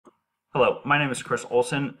Hello, my name is Chris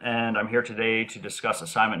Olson, and I'm here today to discuss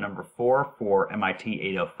assignment number 4 for MIT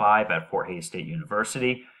 805 at Fort Hays State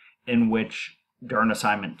University, in which during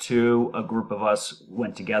assignment 2, a group of us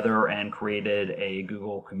went together and created a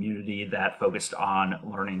Google community that focused on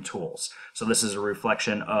learning tools. So this is a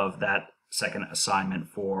reflection of that second assignment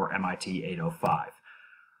for MIT 805.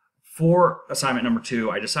 For assignment number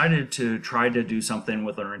 2, I decided to try to do something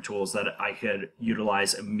with learning tools that I could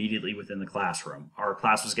utilize immediately within the classroom. Our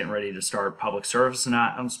class was getting ready to start public service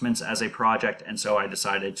announcements as a project, and so I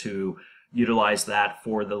decided to utilize that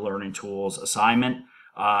for the learning tools assignment.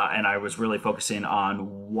 And I was really focusing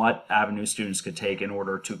on what avenue students could take in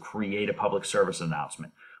order to create a public service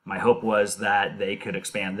announcement. My hope was that they could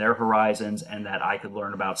expand their horizons and that I could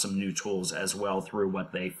learn about some new tools as well through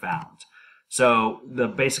what they found. So the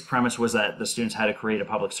basic premise was that the students had to create a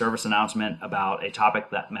public service announcement about a topic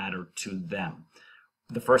that mattered to them.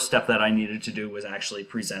 The first step that I needed to do was actually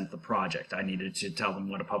present the project. I needed to tell them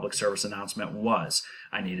what a public service announcement was.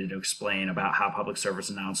 I needed to explain about how public service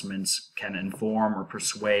announcements can inform or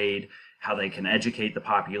persuade, how they can educate the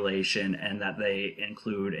population, and that they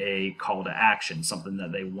include a call to action, something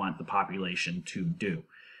that they want the population to do.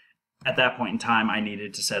 At that point in time, I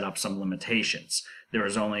needed to set up some limitations. There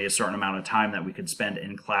was only a certain amount of time that we could spend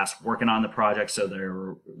in class working on the project, so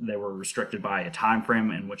they were restricted by a time frame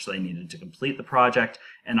in which they needed to complete the project,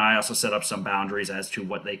 and I also set up some boundaries as to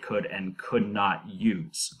what they could and could not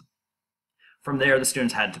use. From there, the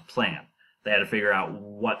students had to plan. They had to figure out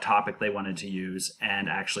what topic they wanted to use and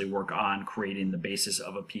actually work on creating the basis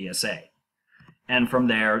of a PSA. And from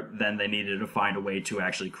there, then they needed to find a way to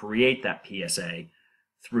actually create that PSA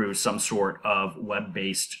through some sort of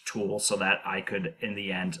web-based tool so that I could, in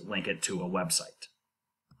the end, link it to a website.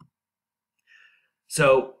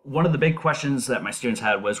 So one of the big questions that my students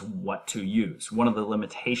had was what to use. One of the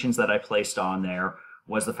limitations that I placed on there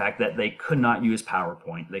was the fact that they could not use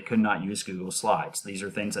PowerPoint. They could not use Google Slides. These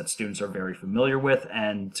are things that students are very familiar with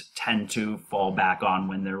and tend to fall back on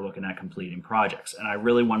when they're looking at completing projects. And I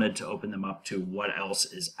really wanted to open them up to what else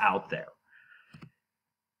is out there.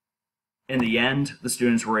 In the end, the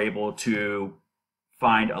students were able to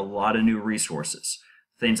find a lot of new resources,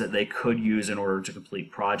 things that they could use in order to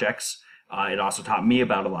complete projects. It also taught me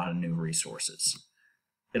about a lot of new resources.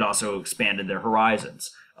 It also expanded their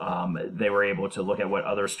horizons. They were able to look at what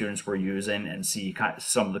other students were using and see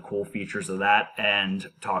some of the cool features of that and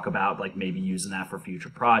talk about like maybe using that for future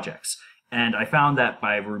projects. And I found that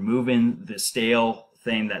by removing the stale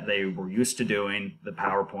thing that they were used to doing, the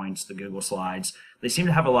PowerPoints, the Google Slides, they seem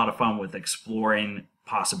to have a lot of fun with exploring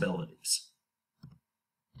possibilities.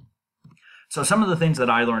 So some of the things that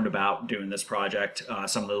I learned about doing this project,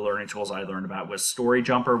 some of the learning tools I learned about was Story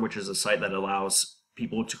Jumper, which is a site that allows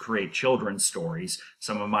people to create children's stories.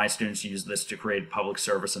 Some of my students use this to create public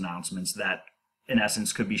service announcements that, in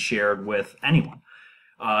essence, could be shared with anyone.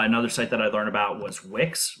 Another site that I learned about was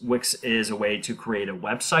Wix. Wix is a way to create a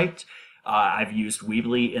website. I've used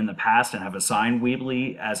Weebly in the past and have assigned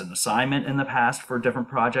Weebly as an assignment in the past for different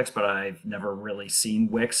projects, but I've never really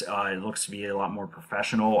seen Wix. It looks to be a lot more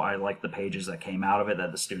professional. I like the pages that came out of it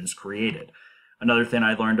that the students created. Another thing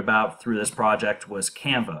I learned about through this project was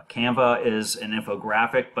Canva. Canva is an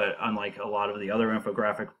infographic, but unlike a lot of the other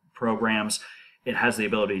infographic programs, it has the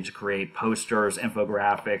ability to create posters,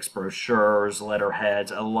 infographics, brochures,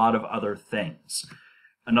 letterheads, a lot of other things.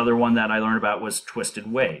 Another one that I learned about was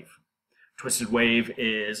Twisted Wave. Twisted Wave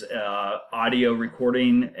is audio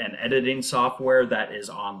recording and editing software that is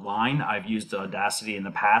online. I've used Audacity in the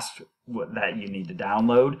past that you need to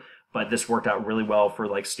download, but this worked out really well for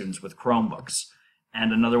like students with Chromebooks.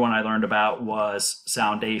 And another one I learned about was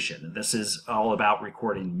Soundation. This is all about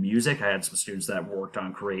recording music. I had some students that worked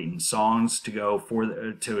on creating songs to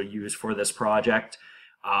use for this project,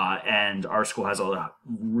 and our school has a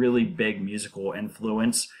really big musical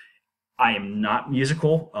influence. I am not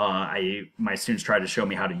musical. My students tried to show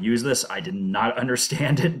me how to use this. I did not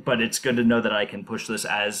understand it, but it's good to know that I can push this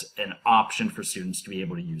as an option for students to be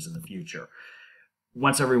able to use in the future.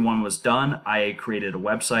 Once everyone was done, I created a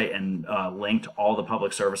website and linked all the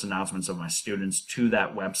public service announcements of my students to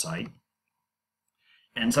that website.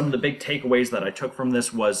 And some of the big takeaways that I took from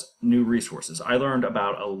this was new resources. I learned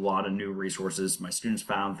about a lot of new resources. My students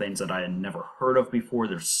found things that I had never heard of before.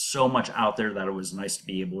 There's so much out there that it was nice to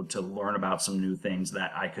be able to learn about some new things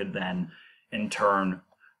that I could then, in turn,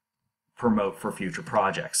 promote for future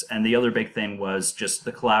projects. And the other big thing was just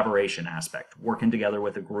the collaboration aspect, working together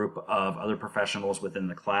with a group of other professionals within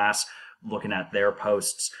the class, looking at their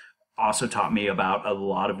posts, also taught me about a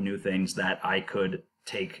lot of new things that I could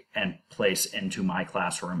take and place into my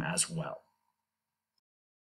classroom as well.